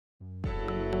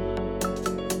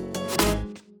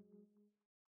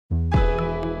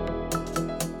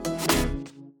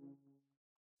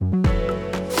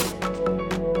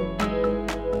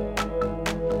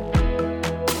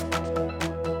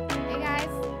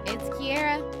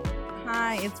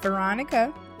Hi, it's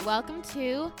Veronica. Welcome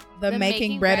to the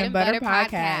Making Bread and Butter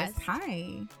podcast.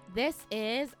 Hi. This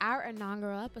is our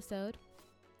inaugural episode.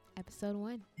 Episode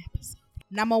 1.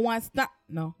 Number one star.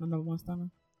 No, number one star.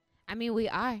 I mean, we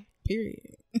are.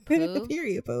 Period. Pooh.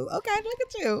 Period, Pooh. Okay, look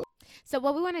at you. So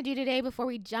what we want to do today before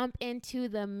we jump into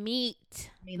the meat.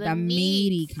 The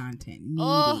meaty content.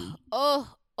 Meaty.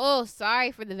 Oh,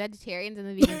 sorry for the vegetarians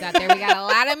and the vegans out there. We got a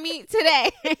lot of meat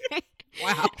today.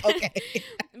 Wow. Okay.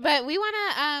 But we want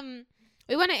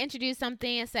to introduce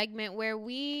a segment where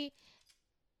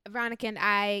Veronica and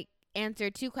I answer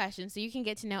 2 questions so you can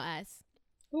get to know us.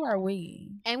 Who are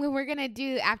we? And what we're going to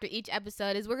do after each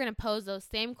episode is we're going to pose those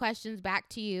same questions back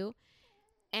to you.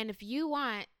 And if you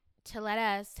want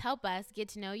to help us get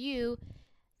to know you,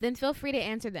 then feel free to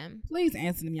answer them. Please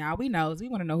answer them, y'all. We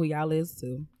want to know who y'all is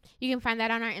too. You can find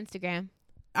that on our Instagram.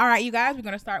 All right, you guys, we're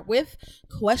going to start with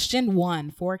question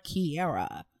 1 for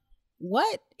Kiera.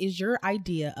 What is your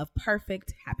idea of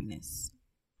perfect happiness?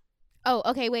 Oh,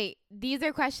 okay, wait. These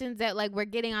are questions that we're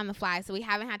getting on the fly, so we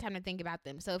haven't had time to think about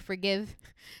them. So forgive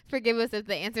us if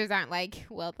the answers aren't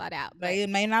well thought out. They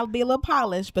may not be a little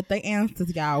polished, but the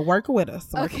answers, y'all. Work with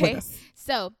us. Okay.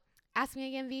 So ask me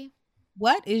again, V.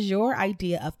 What is your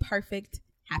idea of perfect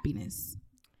happiness?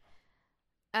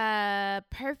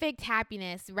 Perfect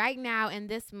happiness right now in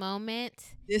this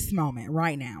moment.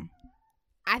 Right now.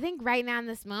 I think right now in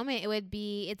this moment it would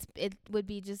be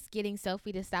just getting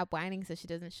Sophie to stop whining so she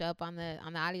doesn't show up on the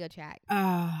audio track.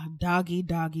 Doggy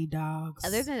dogs.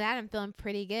 Other than that, I'm feeling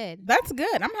pretty good. That's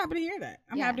good. I'm happy to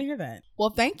hear that. Well,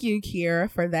 thank you, Kiera,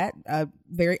 for that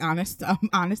very honest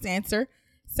answer.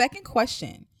 Second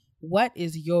question. What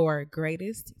is your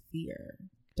greatest fear?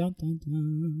 Dun, dun,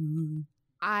 dun.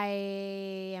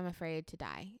 I am afraid to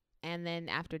die. And then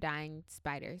after dying,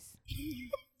 spiders.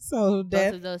 So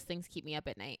death. Both of those things keep me up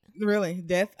at night. Really?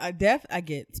 Death, I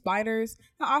get. Spiders.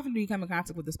 How often do you come in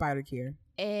contact with the spider, Kiera?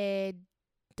 It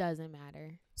doesn't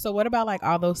matter. So what about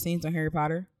all those scenes on Harry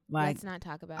Potter? Let's not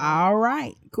talk about all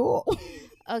right. Cool.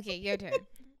 Okay, your turn.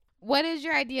 What is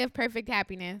your idea of perfect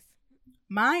happiness?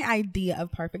 My idea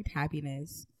of perfect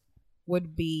happiness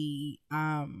would be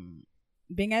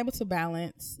being able to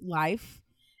balance life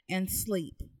and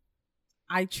sleep.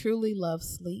 I truly love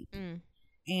sleep.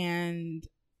 And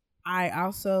I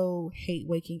also hate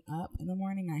waking up in the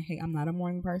morning. I'm not a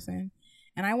morning person.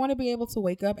 And I want to be able to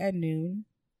wake up at noon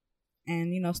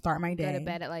and, start my day. Go to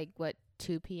bed at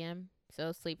 2 p.m.?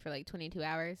 So sleep for 22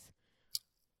 hours?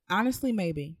 Honestly,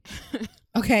 maybe.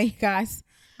 Okay, guys.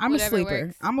 I'm Whatever a sleeper.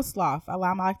 works. I'm a sloth. I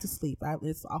like to sleep.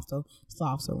 It's also,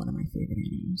 sloths are one of my favorite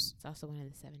animals. It's also one of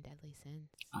the 7 deadly sins.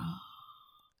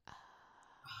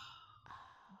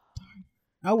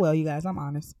 Oh, well, you guys, I'm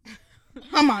honest.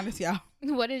 I'm honest, y'all.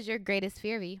 What is your greatest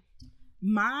fear, V?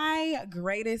 My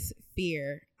greatest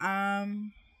fear,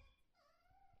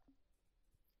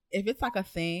 if it's a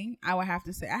thing, I would have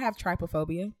to say I have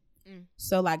trypophobia.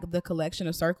 So the collection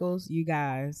of circles, you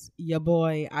guys, your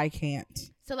boy, I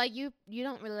can't. So you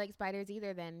don't really like spiders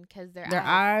either then, because their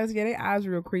eyes, their eyes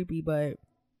real creepy, but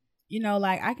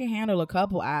I can handle a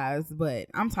couple eyes, but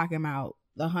I'm talking about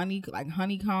the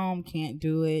honeycomb, can't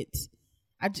do it.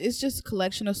 It's just a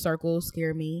collection of circles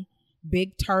scare me.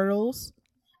 Big turtles,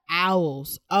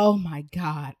 owls. Oh my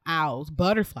God, owls,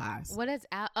 butterflies. What is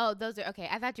owl? Oh, those are okay.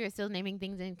 I thought you were still naming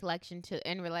things in collection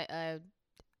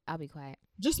I'll be quiet.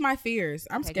 Just my fears.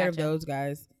 I'm scared of those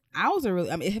guys. Owls are really.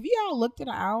 Have you all looked at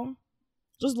an owl?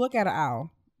 Just look at an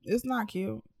owl. It's not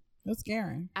cute. It's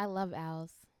scary. I love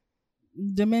owls.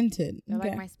 Demented. They're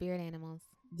like my spirit animals.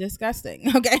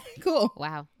 Disgusting. Okay, cool.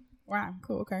 Wow,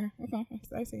 cool. Okay.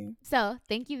 I see you. So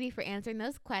thank you, V, for answering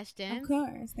those questions. Of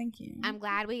course. Thank you. I'm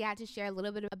glad we got to share a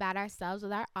little bit about ourselves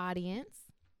with our audience.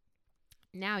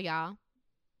 Now, y'all,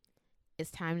 it's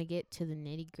time to get to the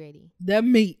nitty gritty. The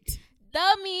meat.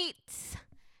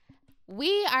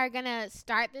 We are going to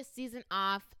start this season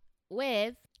off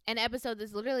with an episode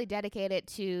that's literally dedicated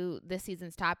to this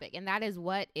season's topic, and that is,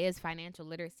 what is financial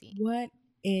literacy? What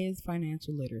is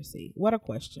financial literacy? What a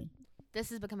question. This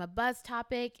has become a buzz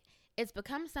topic. It's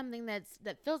become something that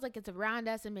feels like it's around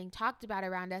us and being talked about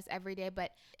around us every day,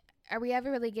 but are we ever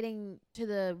really getting to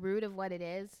the root of what it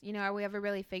is? Are we ever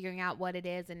really figuring out what it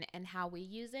is and how we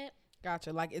use it?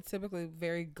 Gotcha. It's typically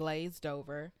very glazed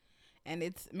over, and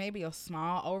it's maybe a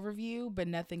small overview, but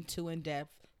nothing too in-depth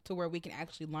to where we can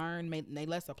actually learn,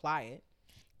 let's apply it.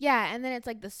 Yeah, and then it's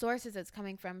the sources it's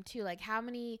coming from too. How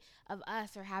many of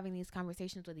us are having these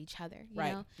conversations with each other? You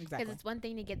know? Exactly. Because it's one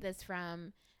thing to get this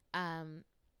from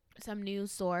some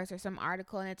news source or some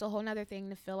article, and it's a whole nother thing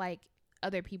to feel like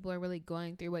other people are really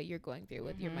going through what you're going through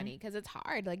with your money, because it's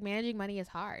hard. Managing money is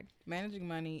hard. Managing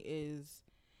money is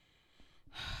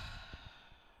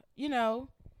you know,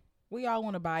 we all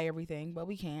want to buy everything, but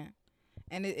we can't.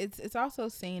 And it's also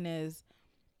seen as,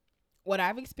 what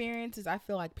I've experienced is, I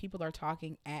feel like people are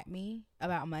talking at me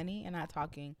about money and not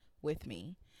talking with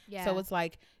me. Yeah. So it's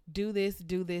like, do this,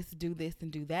 do this, do this,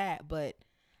 and do that. But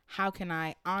how can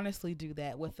I honestly do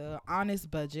that with a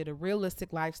honest budget, a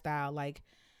realistic lifestyle? Like,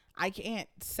 I can't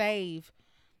save,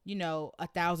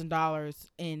 $1,000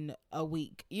 in a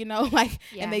week, like,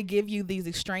 Yeah. and they give you these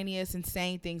extraneous,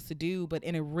 insane things to do, but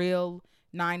in a real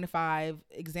 9 to 5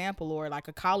 example, or like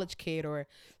a college kid or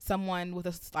someone with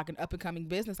like an up and coming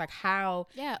business, like how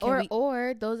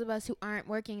or those of us who aren't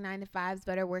working 9 to 5s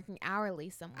but are working hourly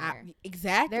somewhere.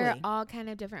 Exactly. There are all kind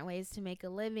of different ways to make a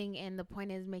living, and the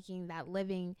point is making that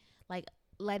living, like,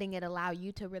 letting it allow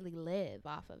you to really live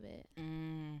off of it.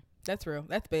 That's real.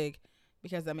 That's big,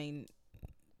 because I mean,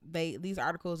 these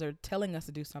articles are telling us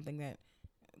to do something that,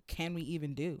 can we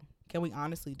even do? Can we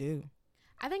honestly do?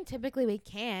 I think typically we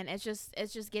can. It's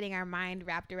just getting our mind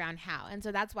wrapped around how. And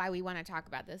so that's why we want to talk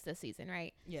about this season,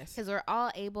 right? Yes. Because we're all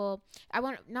able.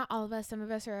 Not all of us. Some of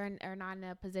us are not in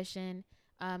a position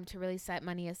to really set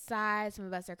money aside. Some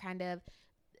of us are kind of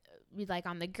like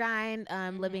on the grind,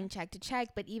 living check to check.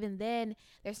 But even then,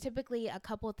 there's typically a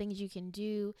couple of things you can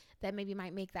do that maybe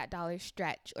might make that dollar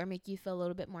stretch or make you feel a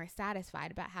little bit more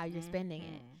satisfied about how you're spending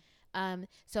it.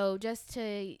 So just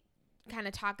to kind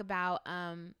of talk about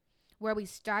where we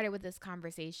started with this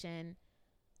conversation,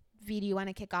 V, do you want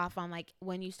to kick off on like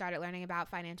when you started learning about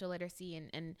financial literacy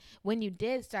and when you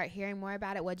did start hearing more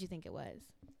about it, what did you think it was?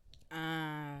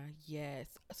 Yes.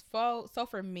 So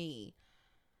for me,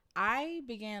 I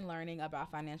began learning about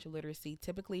financial literacy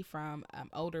typically from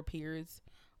older peers,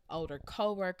 older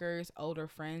coworkers, older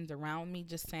friends around me,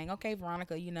 just saying, okay,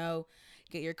 Veronica,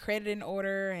 get your credit in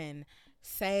order and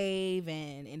save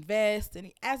and invest.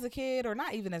 And as a kid, or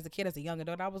not even as a kid, as a young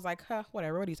adult, I was like,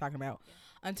 whatever, what are you talking about? Yeah.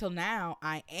 Until now,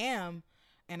 I am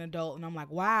an adult and I'm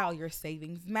like, wow, your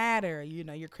savings matter.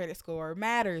 Your credit score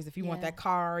matters. If you want that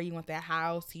car, you want that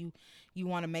house, you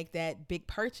want to make that big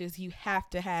purchase, you have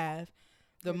to have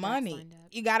the money.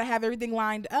 You got to have everything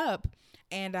lined up.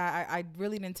 And I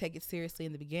really didn't take it seriously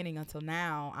in the beginning until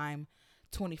now. I'm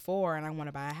 24 and I want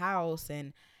to buy a house,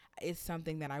 and it's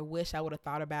something that I wish I would have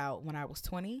thought about when I was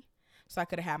 20. So I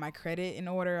could have had my credit in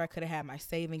order. I could have had my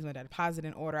savings and deposit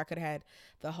in order. I could have had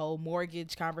the whole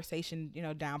mortgage conversation,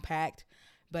 down packed,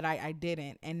 but I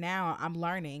didn't. And now I'm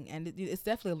learning, and it's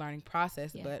definitely a learning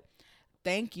process, but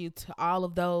thank you to all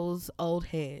of those old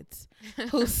heads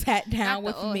who sat down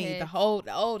with me, the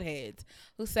old heads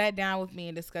who sat down with me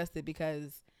and discussed it,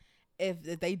 because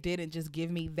if they didn't just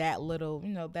give me that little,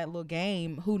 that little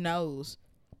game, who knows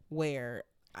where,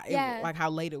 like how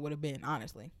late it would have been,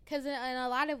 honestly. Because in a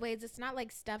lot of ways, it's not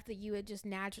like stuff that you would just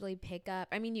naturally pick up.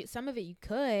 I mean, some of it you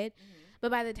could, but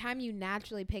by the time you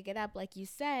naturally pick it up, like you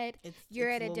said, you're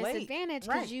at a disadvantage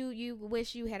because you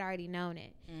wish you had already known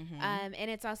it. And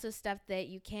it's also stuff that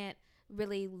you can't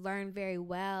really learn very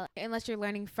well unless you're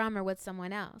learning from or with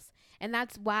someone else. And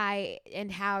that's why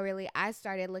and how really I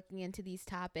started looking into these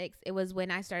topics. It was when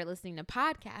I started listening to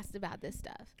podcasts about this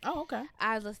stuff. Oh, okay.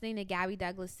 I was listening to Gabby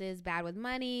Douglas's Bad with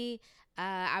Money.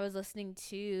 I was listening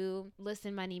to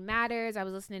Listen Money Matters. I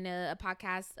was listening to a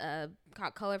podcast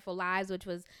called Colorful Lives, which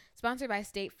was sponsored by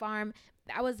State Farm.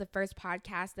 That was the first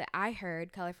podcast that I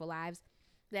heard, Colorful Lives,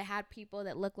 that had people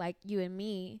that looked like you and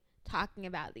me talking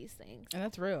about these things. And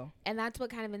that's real. And that's what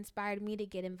kind of inspired me to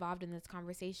get involved in this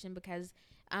conversation, because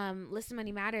Listen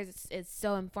Money Matters is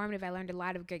so informative. I learned a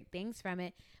lot of great things from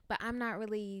it, but I'm not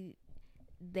really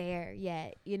there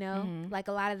yet, like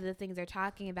a lot of the things they're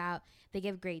talking about, they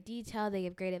give great detail, they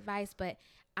give great advice, but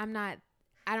I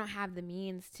don't have the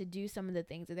means to do some of the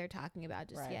things that they're talking about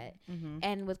just yet.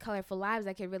 And with Colorful Lives,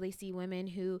 I could really see women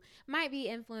who might be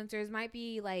influencers, might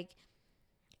be like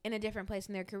in a different place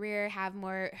in their career, have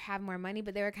more money,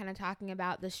 but they were kind of talking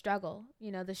about the struggle,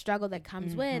 the struggle that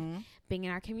comes with being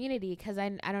in our community. Because I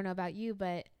don't know about you,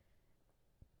 but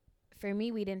for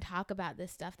me, we didn't talk about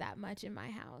this stuff that much in my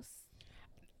house.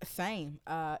 Same.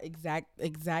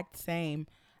 Exact same.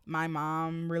 My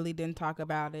mom really didn't talk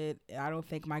about it. I don't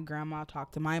think my grandma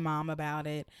talked to my mom about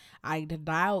it. I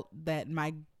doubt that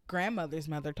my grandmother's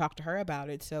mother talked to her about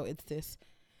it. So it's this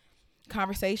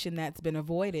conversation that's been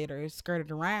avoided or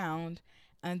skirted around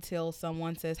until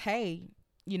someone says, hey,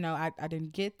 I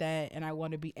didn't get that, and I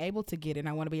want to be able to get it, and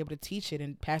I want to be able to teach it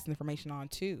and pass the information on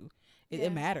too.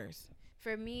 It matters.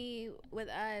 For me, with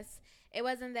us, it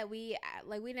wasn't that we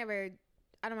never,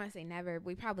 I don't want to say never,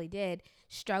 we probably did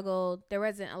struggle. There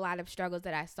wasn't a lot of struggles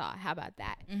that I saw. How about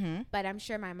that? But I'm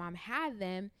sure my mom had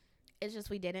them. It's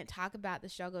just we didn't talk about the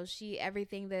struggles.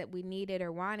 Everything that we needed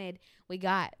or wanted, we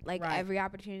got. Like every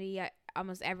opportunity,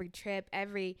 almost every trip,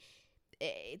 every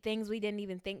things we didn't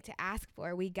even think to ask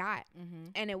for, we got.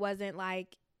 And it wasn't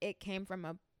like it came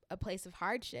from a place of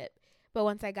hardship. But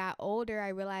once I got older, I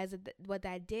realized that what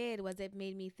that did was it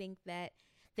made me think that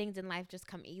things in life just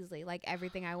come easily. Like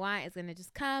everything I want is going to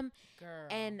just come. Girl.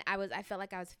 And I felt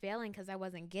like I was failing because I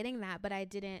wasn't getting that, but I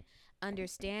didn't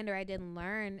understand, or I didn't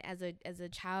learn as a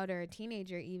child or a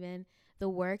teenager even, the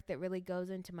work that really goes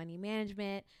into money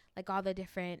management, like all the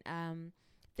different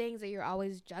things that you're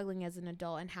always juggling as an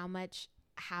adult, and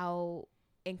how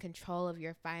in control of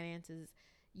your finances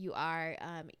you are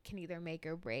can either make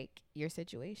or break your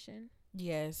situation.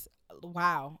 Yes.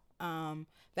 Wow.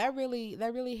 That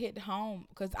really hit home,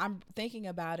 because I'm thinking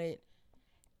about it.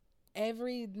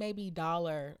 Every maybe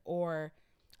 $1 or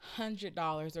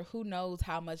 $100 or who knows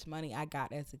how much money I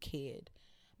got as a kid,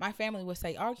 my family would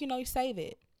say, "Oh, you save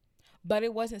it," but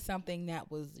it wasn't something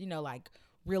that was like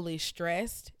really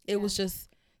stressed. It was just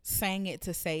saying it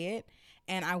to say it,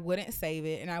 and I wouldn't save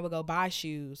it, and I would go buy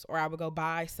shoes, or I would go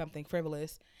buy something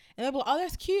frivolous. And they'd be like, "Oh,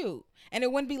 that's cute." And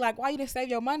it wouldn't be like, "Why you didn't save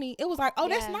your money?" It was like, "Oh,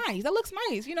 that's nice. That looks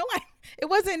nice." Like it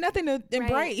wasn't nothing to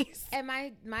embrace. And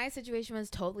my situation was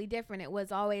totally different. It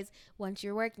was always, once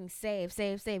you're working, save.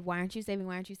 Why aren't you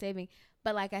saving?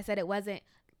 But like I said, it wasn't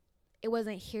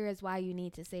here's why you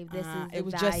need to save. This is the it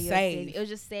was value just save. It was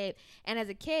just save. And as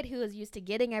a kid who was used to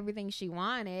getting everything she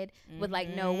wanted with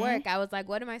like no work, I was like,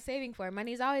 what am I saving for?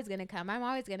 Money's always gonna come. I'm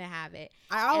always gonna have it.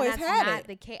 I always had it.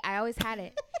 The case. I always had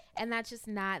it. And that's just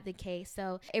not the case.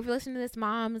 So if you're listening to this,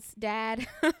 moms, dad,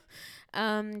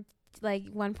 like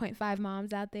 1.5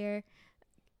 moms out there,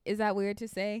 is that weird to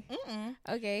say?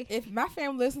 Okay. If my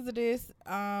family listens to this,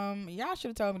 y'all should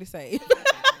have told me to save.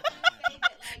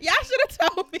 Y'all should have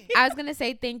told me. I was gonna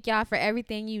say thank y'all for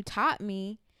everything you taught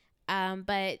me,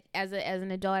 but as an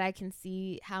adult, I can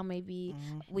see how maybe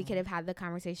we could have had the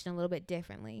conversation a little bit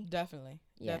differently. Definitely.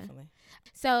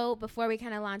 So before we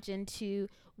kind of launch into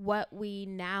what we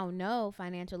now know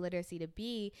financial literacy to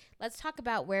be, let's talk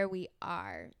about where we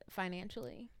are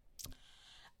financially.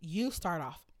 You start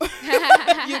off.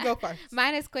 You go first.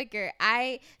 Mine is quicker.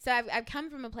 I've come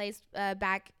from a place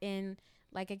back in,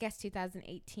 like, I guess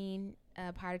 2018,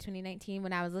 part of 2019,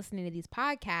 when I was listening to these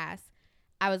podcasts.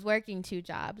 I was working 2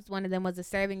 jobs. One of them was a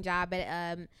serving job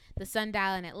at the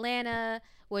Sundial in Atlanta,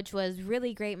 which was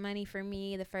really great money for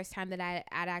me. The first time that I'd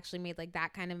actually made like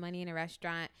that kind of money in a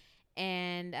restaurant.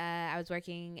 And I was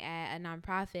working at a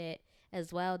nonprofit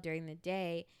as well during the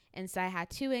day. And so I had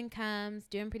 2 incomes,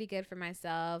 doing pretty good for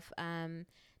myself,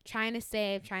 trying to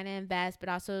save, trying to invest, but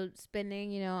also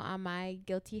spending, on my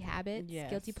guilty habits,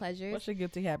 guilty pleasures. What's your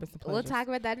guilty habits and pleasures? We'll talk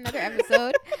about that in another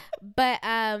episode. But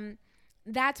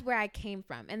that's where I came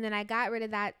from. And then I got rid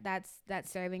of that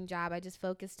serving job. I just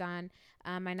focused on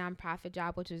my nonprofit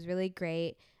job, which was really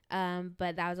great.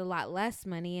 But that was a lot less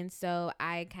money. And so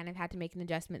I kind of had to make an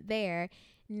adjustment there.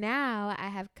 Now I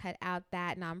have cut out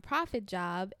that nonprofit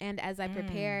job. And as I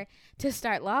prepare to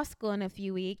start law school in a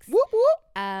few weeks,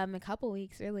 a couple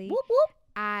weeks really,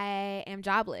 I am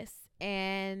jobless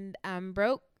and I'm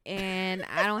broke and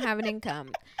I don't have an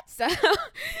income. So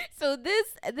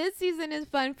this season is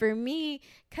fun for me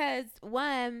because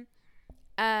one,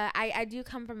 I do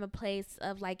come from a place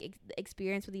of like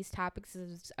experience with these topics.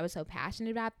 I was so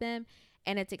passionate about them,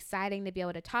 and it's exciting to be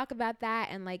able to talk about that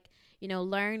and like,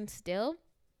 learn still.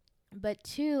 But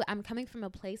 2, I'm coming from a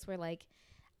place where like,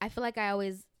 I feel like I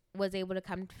always was able to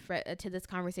come to this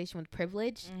conversation with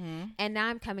privilege. And now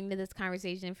I'm coming to this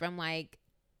conversation from like,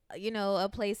 a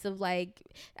place of like,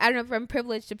 I don't know, from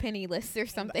privileged to penniless or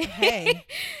something. Hey,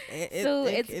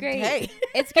 it's great. Hey.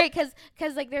 It's great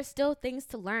because like there's still things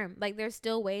to learn. Like there's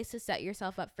still ways to set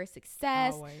yourself up for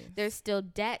success. Always. There's still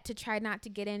debt to try not to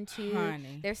get into.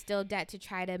 Honey. There's still debt to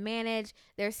try to manage.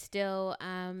 There's still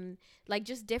like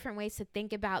just different ways to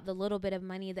think about the little bit of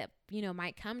money that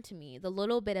might come to me. The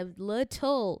little bit of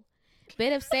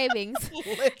savings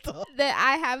that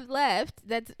I have left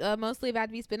that's mostly about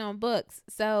to be spent on books.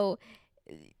 So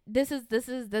this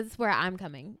is where I'm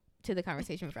coming to the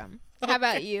conversation from. How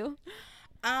about you?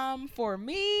 For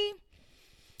me,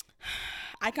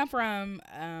 I come from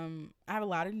I have a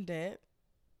lot in debt,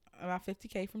 about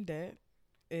 $50,000 from debt.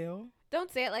 Ew. Don't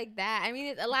say it like that. I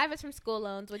mean, a lot of it's from school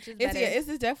loans, which is better. It's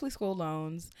definitely school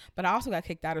loans, but I also got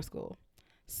kicked out of school,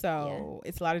 so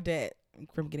it's a lot of debt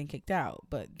from getting kicked out.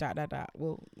 But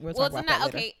We'll talk about that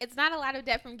later. Okay, it's not a lot of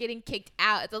debt from getting kicked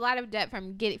out. It's a lot of debt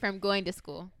from going to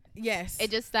school. Yes, it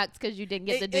just sucks because you didn't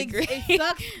get the degree. It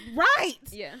sucks, right?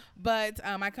 Yeah. But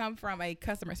I come from a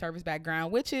customer service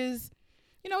background, which is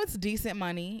it's decent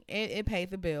money. It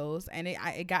paid the bills, and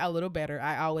it got a little better.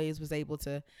 I always was able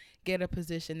to get a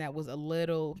position that was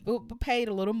paid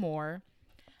a little more.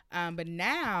 But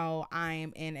now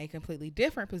I'm in a completely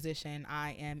different position.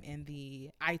 I am in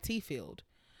the IT field,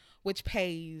 which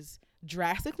pays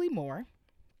drastically more.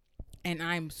 And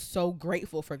I'm so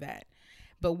grateful for that.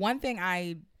 But one thing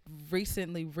I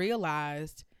recently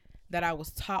realized that I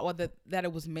was taught, or that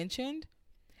it was mentioned,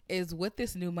 is with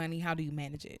this new money, how do you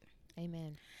manage it?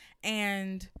 Amen.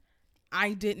 And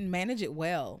I didn't manage it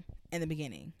well in the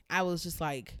beginning. I was just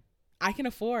like, I can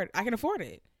afford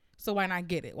it. So why not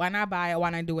get it? Why not buy it?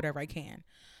 Why not do whatever I can?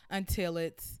 Until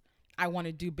I want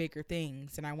to do bigger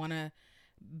things, and I want to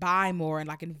buy more and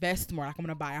like invest more. Like I'm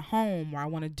going to buy a home, or I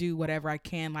want to do whatever I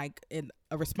can, like in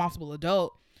a responsible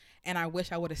adult. And I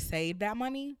wish I would have saved that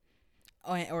money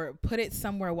or put it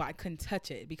somewhere where I couldn't touch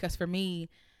it. Because for me,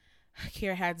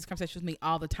 Kiera had this conversation with me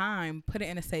all the time. Put it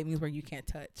in a savings where you can't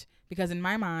touch. Because in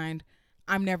my mind,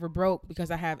 I'm never broke because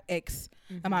I have X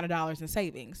amount of dollars in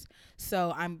savings.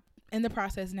 So I'm in the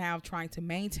process now of trying to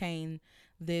maintain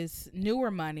this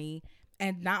newer money,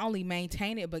 and not only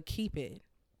maintain it, but keep it.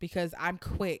 Because I'm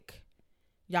quick.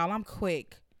 Y'all, I'm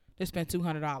quick to spend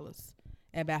 $200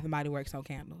 at Bath & Body Works on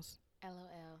candles.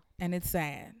 LOL. And it's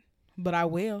sad. But I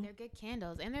will. They're good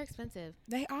candles, and they're expensive.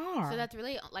 They are. So that's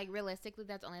really, like, realistically,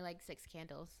 that's only like 6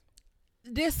 candles.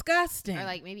 Disgusting. Or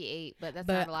like maybe 8, but that's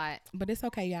not a lot. But it's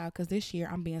okay, y'all, because this year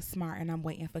I'm being smart and I'm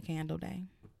waiting for Candle Day.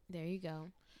 There you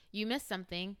go. You missed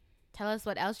something. Tell us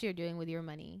what else you're doing with your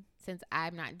money, since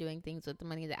I'm not doing things with the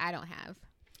money that I don't have.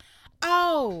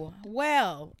 Oh,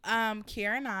 well,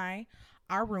 Kiera and I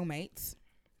are roommates,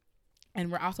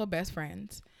 and we're also best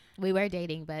friends. We were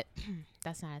dating, but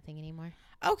that's not a thing anymore.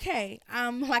 Okay.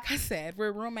 Like I said,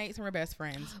 we're roommates and we're best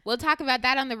friends. We'll talk about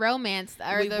that on the romance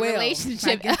or relationship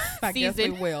I guess we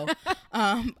season. will.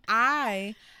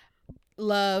 I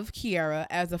love Kiera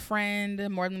as a friend,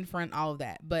 more than a friend, all of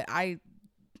that. But I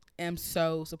am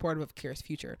so supportive of Kiera's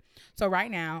future. So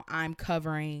right now I'm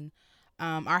covering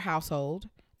our household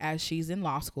as she's in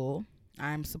law school.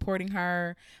 I'm supporting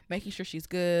her, making sure she's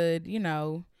good, putting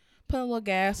a little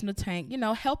gas in the tank,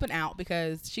 helping out,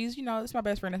 because she's, it's my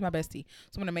best friend, it's my bestie.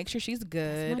 So I'm going to make sure she's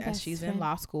good as she's in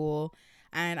law school.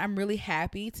 And I'm really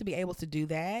happy to be able to do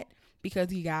that,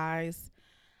 because you guys,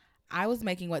 I was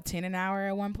making 10 an hour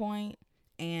at one point,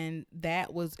 and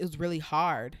it was really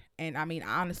hard. And I mean,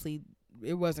 honestly,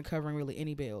 it wasn't covering really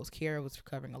any bills. Kiera was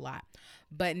covering a lot.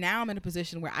 But now I'm in a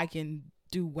position where I can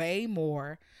do way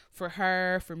more for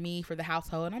her, for me, for the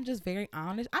household. And I'm just very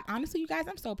honest. Honestly, you guys,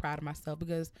 I'm so proud of myself,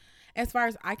 because as far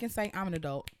as I can say, I'm an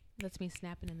adult. That's me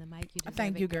snapping in the mic. You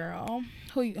Thank you, girl.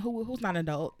 Who's not an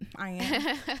adult? I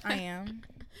am. I am.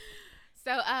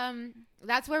 So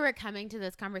that's where we're coming to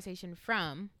this conversation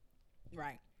from.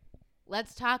 Right.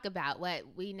 Let's talk about what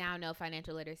we now know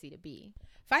financial literacy to be.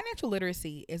 Financial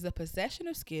literacy is a possession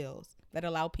of skills that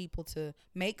allow people to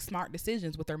make smart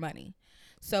decisions with their money.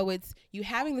 So it's you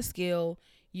having the skill,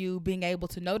 you being able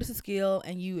to notice a skill,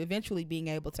 and you eventually being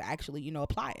able to actually,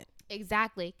 apply it.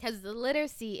 Exactly. Because the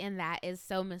literacy in that is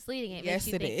so misleading. It yes, makes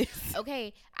you it think, is.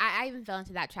 Okay, I even fell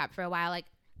into that trap for a while. Like,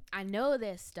 I know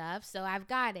this stuff, so I've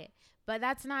got it. But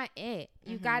that's not it.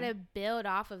 You got to build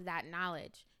off of that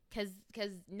knowledge. Because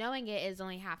knowing it is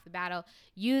only half the battle.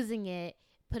 Using it,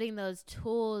 putting those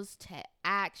tools to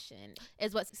action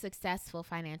is what successful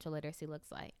financial literacy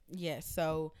looks like. Yes.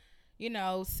 So,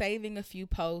 saving a few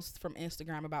posts from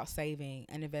Instagram about saving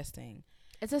and investing.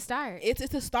 It's a start. It's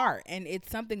a start, and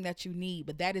it's something that you need,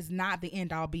 but that is not the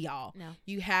end all be all. No.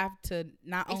 You have to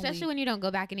especially when you don't go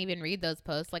back and even read those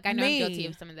posts. Like, I know I'm guilty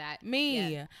of some of that.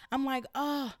 Yeah. I'm like,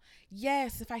 oh,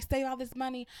 yes, if I save all this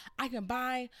money, I can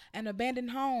buy an abandoned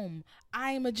home.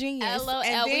 I am a genius. LOL,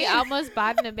 and we almost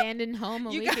bought an abandoned home a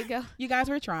week ago. You guys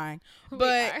were trying.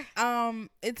 But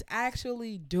it's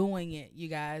actually doing it, you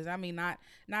guys. I mean, not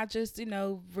just,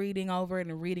 reading over it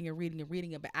and reading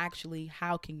it, but actually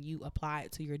how can you apply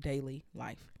it to your daily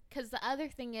life? Because the other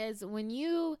thing is, when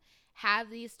you have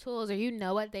these tools or you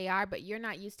know what they are, but you're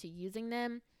not used to using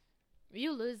them,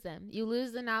 you lose them. You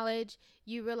lose the knowledge.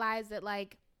 You realize that,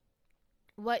 like,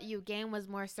 what you gain was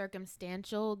more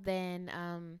circumstantial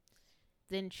than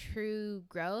true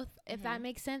growth, if that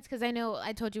makes sense. Because I know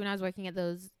I told you when I was working at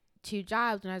those 2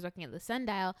 jobs, when I was working at the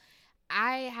Sundial,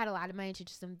 I had a lot of money to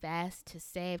just invest, to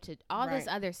save, to all this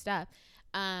other stuff.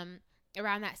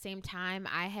 Around that same time,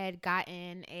 I had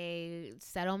gotten a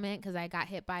settlement because I got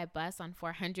hit by a bus on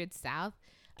 400 South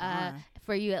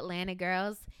for you Atlanta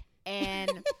girls.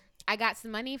 And I got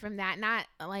some money from that. Not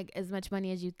like as much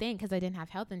money as you think, because I didn't have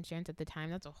health insurance at the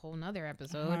time. That's a whole nother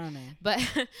episode. But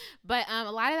a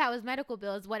lot of that was medical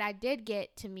bills. What I did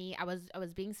get to me, I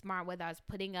was being smart with. I was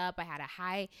putting up. I had a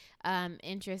high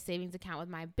interest savings account with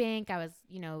my bank. I was,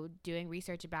 doing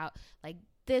research about like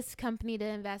this company to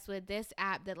invest with, this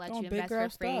app that lets you invest for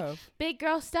free. Big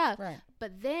girl stuff. Right.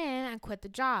 But then I quit the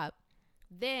job.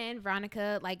 Then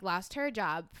Veronica lost her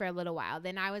job for a little while.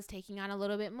 Then I was taking on a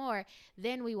little bit more.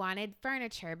 Then we wanted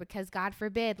furniture because God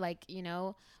forbid,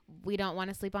 we don't want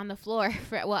to sleep on the floor.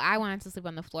 I wanted to sleep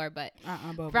on the floor, but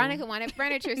Veronica wanted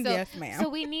furniture. So, yes, ma'am. So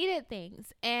we needed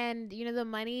things. And, the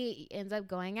money ends up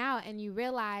going out, and you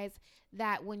realize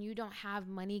that when you don't have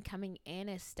money coming in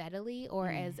as steadily or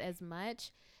as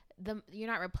much, you're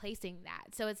not replacing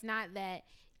that. So it's not that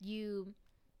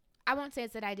I won't say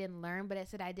it's that I didn't learn, but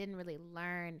it's that I didn't really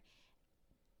learn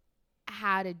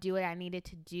how to do what I needed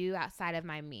to do outside of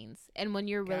my means. And when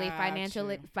you're really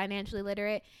financially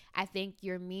literate, I think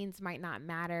your means might not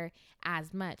matter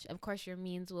as much. Of course, your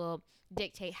means will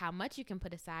dictate how much you can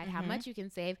put aside, how much you can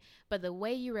save, but the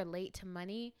way you relate to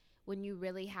money when you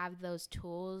really have those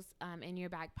tools in your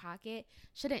back pocket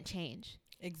shouldn't change.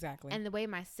 Exactly. And the way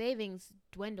my savings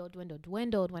dwindled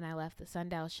when I left the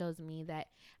Sundial shows me that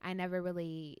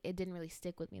it didn't really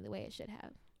stick with me the way it should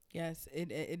have. Yes,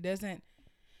 it doesn't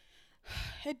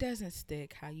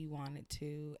stick how you want it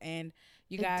to. And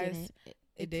you guys,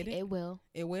 it didn't. It will.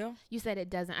 It will. You said it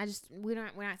doesn't. We're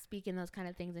not speaking those kind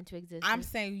of things into existence. I'm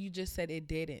saying you just said it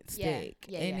didn't stick.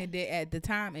 And it did at the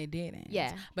time. It didn't.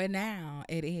 Yeah. But now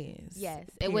it is. Yes,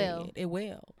 it will. It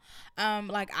will. I'm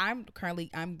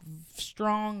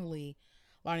strongly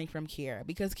learning from Kiera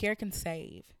because Kiera can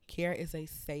save. Kiera is a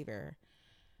saver.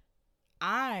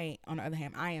 I, on the other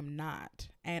hand, I am not.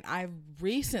 And I've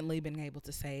recently been able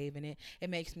to save, and it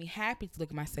makes me happy to look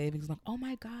at my savings. Like, oh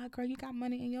my God, girl, you got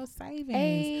money in your savings.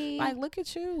 Hey, look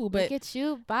at you. But look at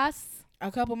you, boss. A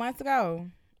couple months ago,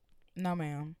 no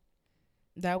ma'am.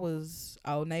 That was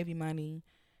Navy money.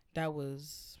 That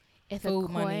was if food a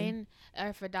coin money. Or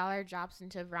if a dollar drops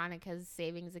into Veronica's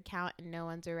savings account and no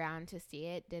one's around to see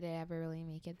it, did it ever really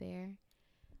make it there?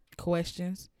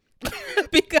 Questions.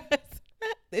 Because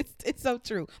it's so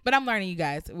true. But I'm learning, you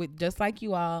guys. Just like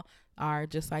you all are,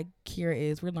 just like Kiera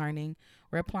is, we're learning.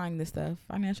 We're applying this stuff,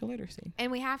 financial literacy.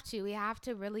 And we have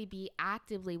to really be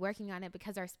actively working on it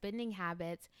because our spending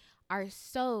habits are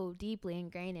so deeply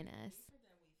ingrained in us.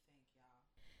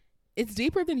 It's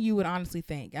deeper than you would honestly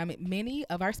think. I mean, many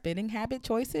of our spending habit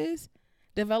choices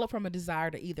develop from a desire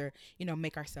to either,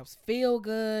 make ourselves feel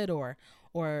good or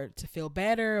to feel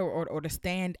better or to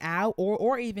stand out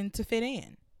or even to fit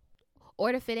in.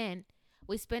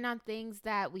 We spend on things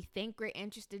that we think we're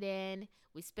interested in.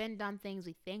 We spend on things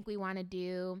we think we want to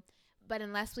do. But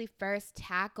unless we first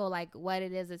tackle what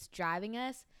it is that's driving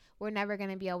us, we're never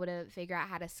going to be able to figure out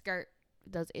how to skirt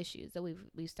those issues that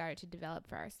we've started to develop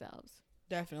for ourselves.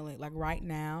 Definitely. Right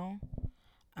now,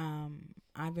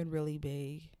 I've been really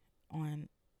big on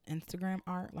Instagram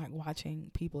art,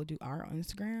 watching people do art on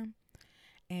Instagram.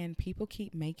 And people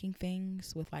keep making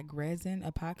things with resin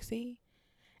epoxy.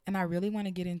 And I really want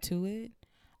to get into it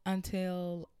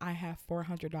until I have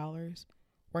 $400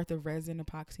 worth of resin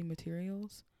epoxy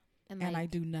materials. And I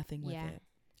do nothing with it.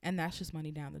 And that's just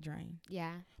money down the drain.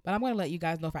 Yeah. But I'm going to let you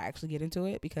guys know if I actually get into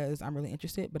it because I'm really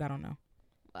interested, but I don't know.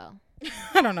 Well,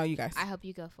 I don't know, you guys. I hope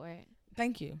you go for it.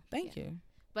 Thank you. Thank you.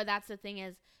 But that's the thing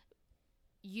is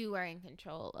you are in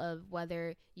control of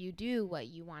whether you do what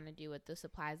you want to do with the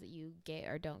supplies that you get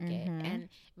or don't get. And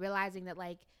realizing that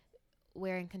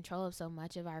we're in control of so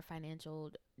much of our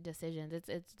financial decisions.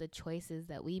 It's the choices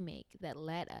that we make that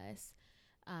let us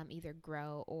either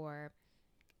grow or,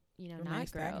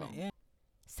 not grow. Yeah.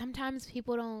 Sometimes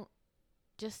people don't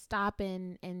just stop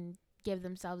and give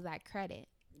themselves that credit.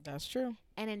 That's true.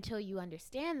 And until you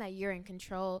understand that you're in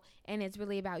control and it's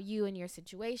really about you and your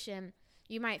situation,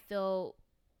 you might feel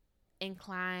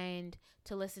inclined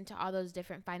to listen to all those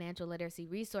different financial literacy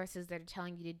resources that are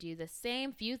telling you to do the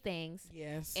same few things.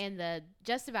 Yes. In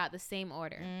just about the same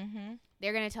order.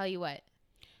 They're going to tell you what?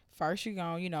 First, you're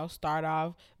going to, start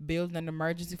off building an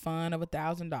emergency fund of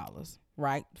 $1,000,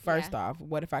 right? First off,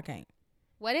 what if I can't?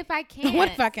 What if I can't? What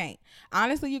if I can't?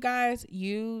 Honestly, you guys,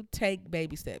 you take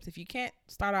baby steps. If you can't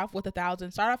start off with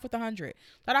 1,000, start off with 100.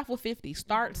 Start off with 50.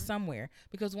 Start somewhere.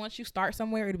 Because once you start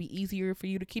somewhere, it'll be easier for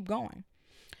you to keep going.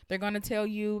 They're going to tell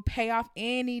you pay off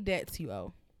any debts you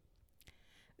owe.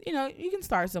 You can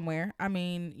start somewhere. I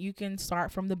mean, you can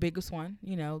start from the biggest one.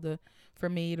 For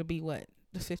me, it'll be what?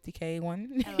 the 50K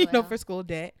one, LOL. for school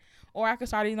debt. Or I could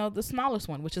start, the smallest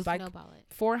one, which is like Snowball it.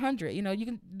 400. You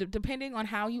can, depending on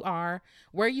how you are,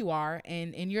 where you are,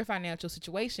 and in your financial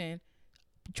situation,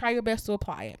 try your best to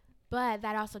apply it. But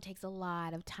that also takes a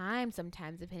lot of time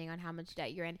sometimes, depending on how much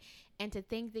debt you're in. And to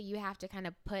think that you have to kind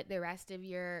of put the rest of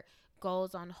your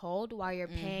goals on hold while you're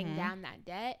paying down that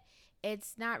debt,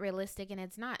 it's not realistic, and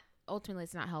it's not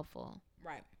helpful.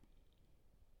 Right.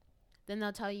 Then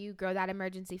they'll tell you grow that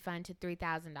emergency fund to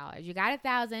 $3,000. You got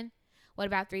 $1,000. What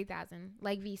about $3,000?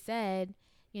 Like V said,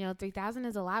 $3,000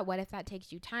 is a lot. What if that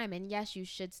takes you time? And yes, you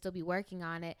should still be working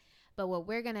on it. But what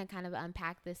we're going to kind of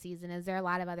unpack this season is there are a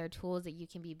lot of other tools that you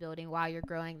can be building while you're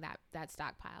growing that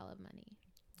stockpile of money.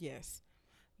 Yes.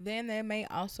 Then they may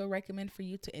also recommend for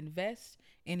you to invest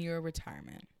in your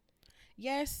retirement.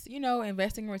 Yes,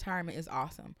 investing in retirement is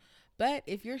awesome. But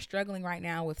if you're struggling right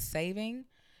now with saving,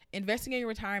 investing in your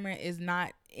retirement is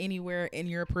not anywhere in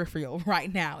your peripheral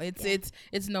right now.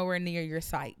 It's nowhere near your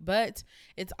sight, but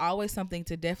it's always something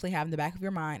to definitely have in the back of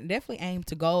your mind. Definitely aim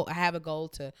to have a goal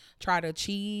to try to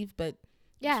achieve, but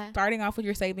starting off with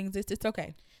your savings, it's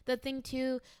okay. The thing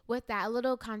too with that, a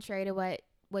little contrary to what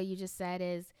you just said,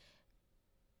 is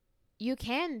you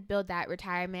can build that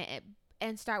retirement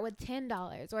and start with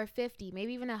 $10 or $50,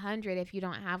 maybe even $100 if you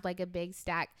don't have like a big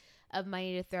stack of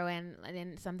money to throw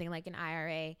in something like an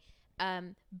IRA.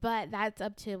 But that's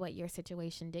up to what your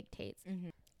situation dictates. Mm-hmm.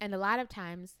 And a lot of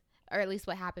times, or at least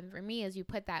what happened for me, is you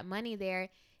put that money there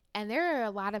and there are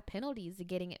a lot of penalties to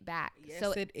getting it back. Yes,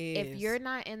 so it is. If you're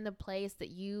not in the place that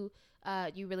you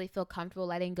really feel comfortable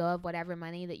letting go of whatever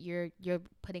money that you're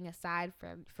putting aside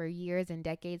for years and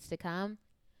decades to come,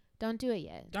 don't do it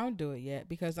yet. Don't do it yet,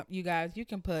 because you guys, you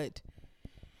can put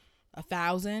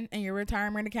 $1,000 in your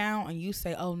retirement account and you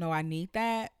say, oh no, I need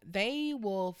that. They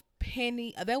will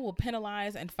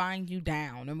penalize and fine you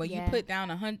down. And when you put down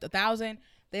 $1,000,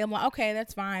 they're like, okay,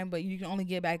 that's fine, but you can only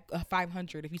get back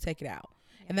 $500 if you take it out.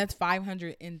 And that's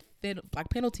 $500 in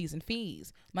penalties and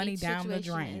fees, money down the drain. Each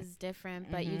situation is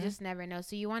different, but you just never know.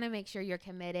 So you want to make sure you're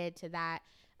committed to that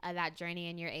journey,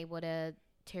 and you're able to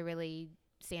really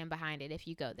stand behind it if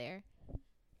you go there.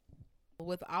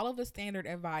 With all of the standard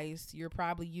advice you're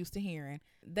probably used to hearing,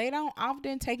 they don't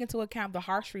often take into account the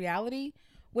harsh reality,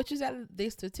 which is that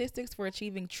the statistics for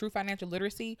achieving true financial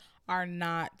literacy are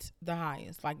not the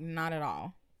highest, like not at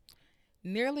all.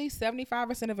 Nearly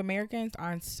 75% of Americans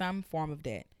are in some form of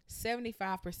debt.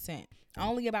 75%.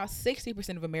 Only about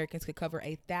 60% of Americans could cover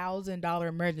a $1,000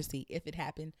 emergency if it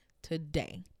happened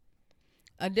today.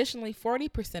 Additionally,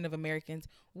 40% of Americans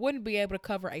wouldn't be able to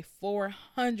cover a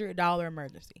 $400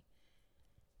 emergency.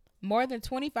 More than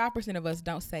 25% of us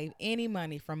don't save any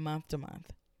money from month to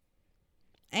month.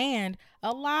 And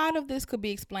a lot of this could be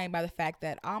explained by the fact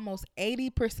that almost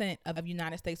 80% of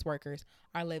United States workers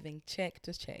are living check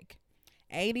to check.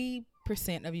 80%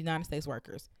 of United States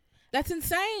workers. That's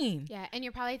insane. Yeah, and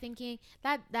you're probably thinking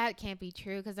that can't be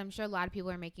true, because I'm sure a lot of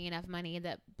people are making enough money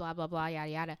that blah, blah, blah, yada,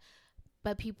 yada.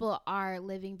 But people are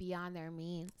living beyond their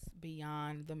means.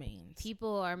 Beyond the means.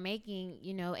 People are making,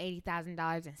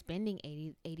 $80,000 and spending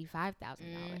 $85,000.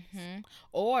 Mm-hmm.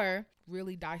 Or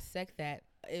really dissect that.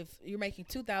 If you're making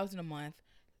 $2,000 a month,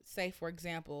 say for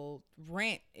example,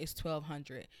 rent is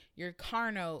 $1,200, your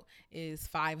car note is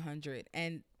 $500,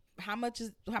 and that's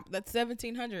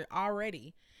 $1,700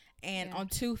 already. And on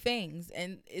two things,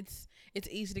 and it's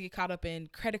easy to get caught up in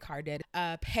credit card debt,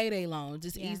 payday loans.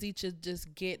 It's easy to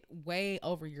just get way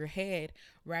over your head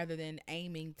rather than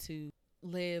aiming to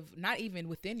live not even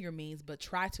within your means, but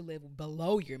try to live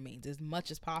below your means as much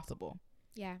as possible.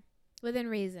 Yeah, within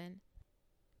reason.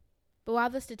 But while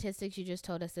the statistics you just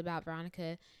told us about,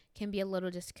 Veronica, can be a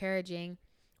little discouraging,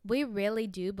 we really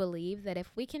do believe that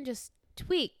if we can just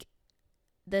tweak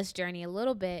this journey a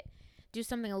little bit, do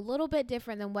something a little bit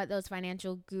different than what those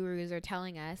financial gurus are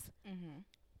telling us. Mm-hmm.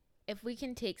 If we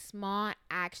can take small,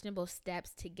 actionable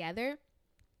steps together,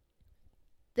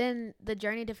 then the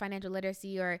journey to financial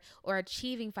literacy or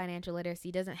achieving financial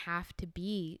literacy doesn't have to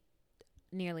be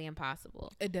nearly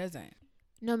impossible. It doesn't.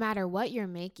 No matter what you're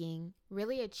making,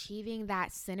 really achieving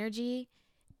that synergy,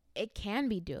 it can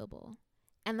be doable.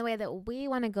 And the way that we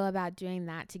want to go about doing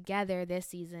that together this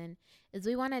season is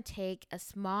we want to take a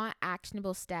small,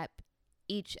 actionable step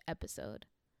each episode.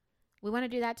 We want to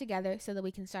do that together so that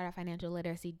we can start our financial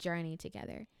literacy journey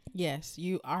together. Yes,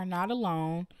 you are not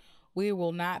alone. We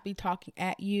will not be talking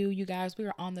at you. You guys, we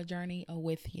are on the journey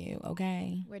with you,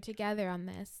 okay? We're together on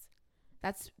this.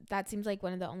 That seems like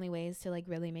one of the only ways to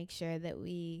really make sure that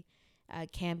we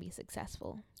can be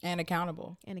successful. And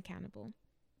accountable.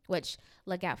 Which,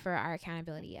 look out for our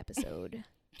accountability episode.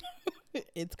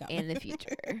 It's coming. In the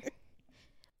future.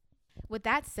 With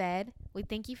that said, we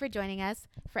thank you for joining us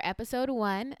for episode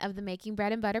 1 of the Making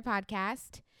Bread and Butter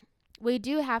podcast. We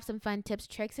do have some fun tips,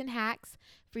 tricks, and hacks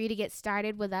for you to get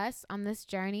started with us on this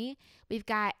journey. We've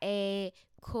got a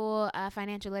cool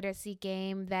financial literacy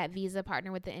game that Visa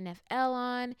partnered with the NFL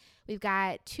on. We've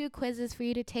got 2 quizzes for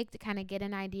you to take to kind of get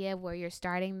an idea of where you're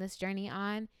starting this journey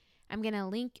on. I'm going to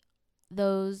link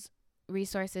those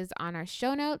resources on our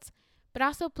show notes, but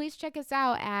also please check us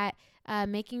out at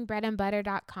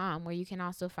makingbreadandbutter.com, where you can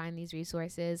also find these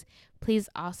resources. Please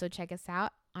also check us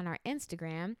out on our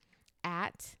Instagram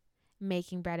at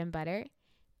Making Bread and Butter.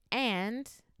 And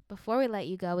before we let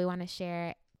you go, we want to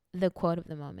share the quote of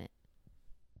the moment.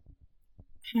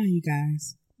 Hi, you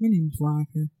guys. My name is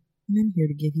Veronica, and I'm here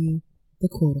to give you the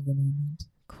quote of the moment.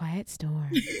 Quiet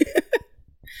storm.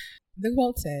 The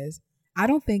quote says, "I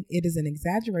don't think it is an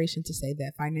exaggeration to say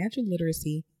that financial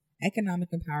literacy,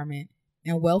 economic empowerment,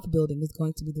 and wealth building is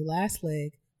going to be the last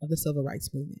leg of the civil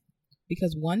rights movement,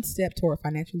 because one step toward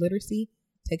financial literacy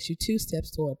takes you 2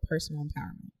 steps toward personal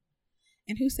empowerment."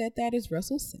 And who said that is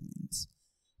Russell Simmons.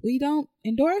 We don't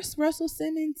endorse Russell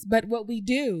Simmons, but what we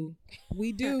do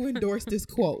endorse this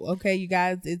quote. Okay, you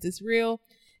guys, it's real,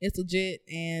 it's legit,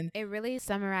 and it really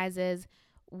summarizes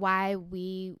why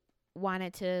we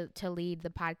wanted to lead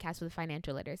the podcast with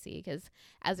financial literacy, because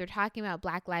as we're talking about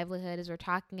Black livelihood, as we're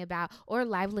talking about, or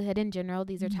livelihood in general,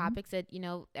 these are topics that,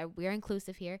 we're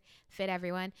inclusive here, fit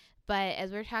everyone. But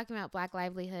as we're talking about Black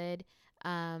livelihood,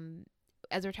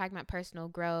 as we're talking about personal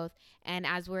growth, and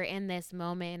as we're in this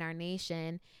moment in our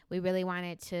nation, we really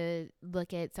wanted to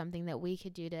look at something that we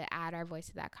could do to add our voice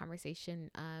to that conversation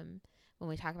when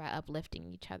we talk about uplifting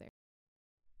each other.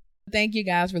 Thank you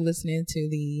guys for listening to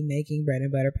the Making Bread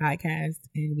and Butter podcast,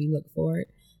 and we look forward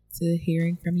to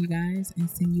hearing from you guys and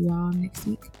seeing you all next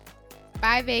week.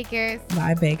 Bye, bakers.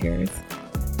 Bye, bakers.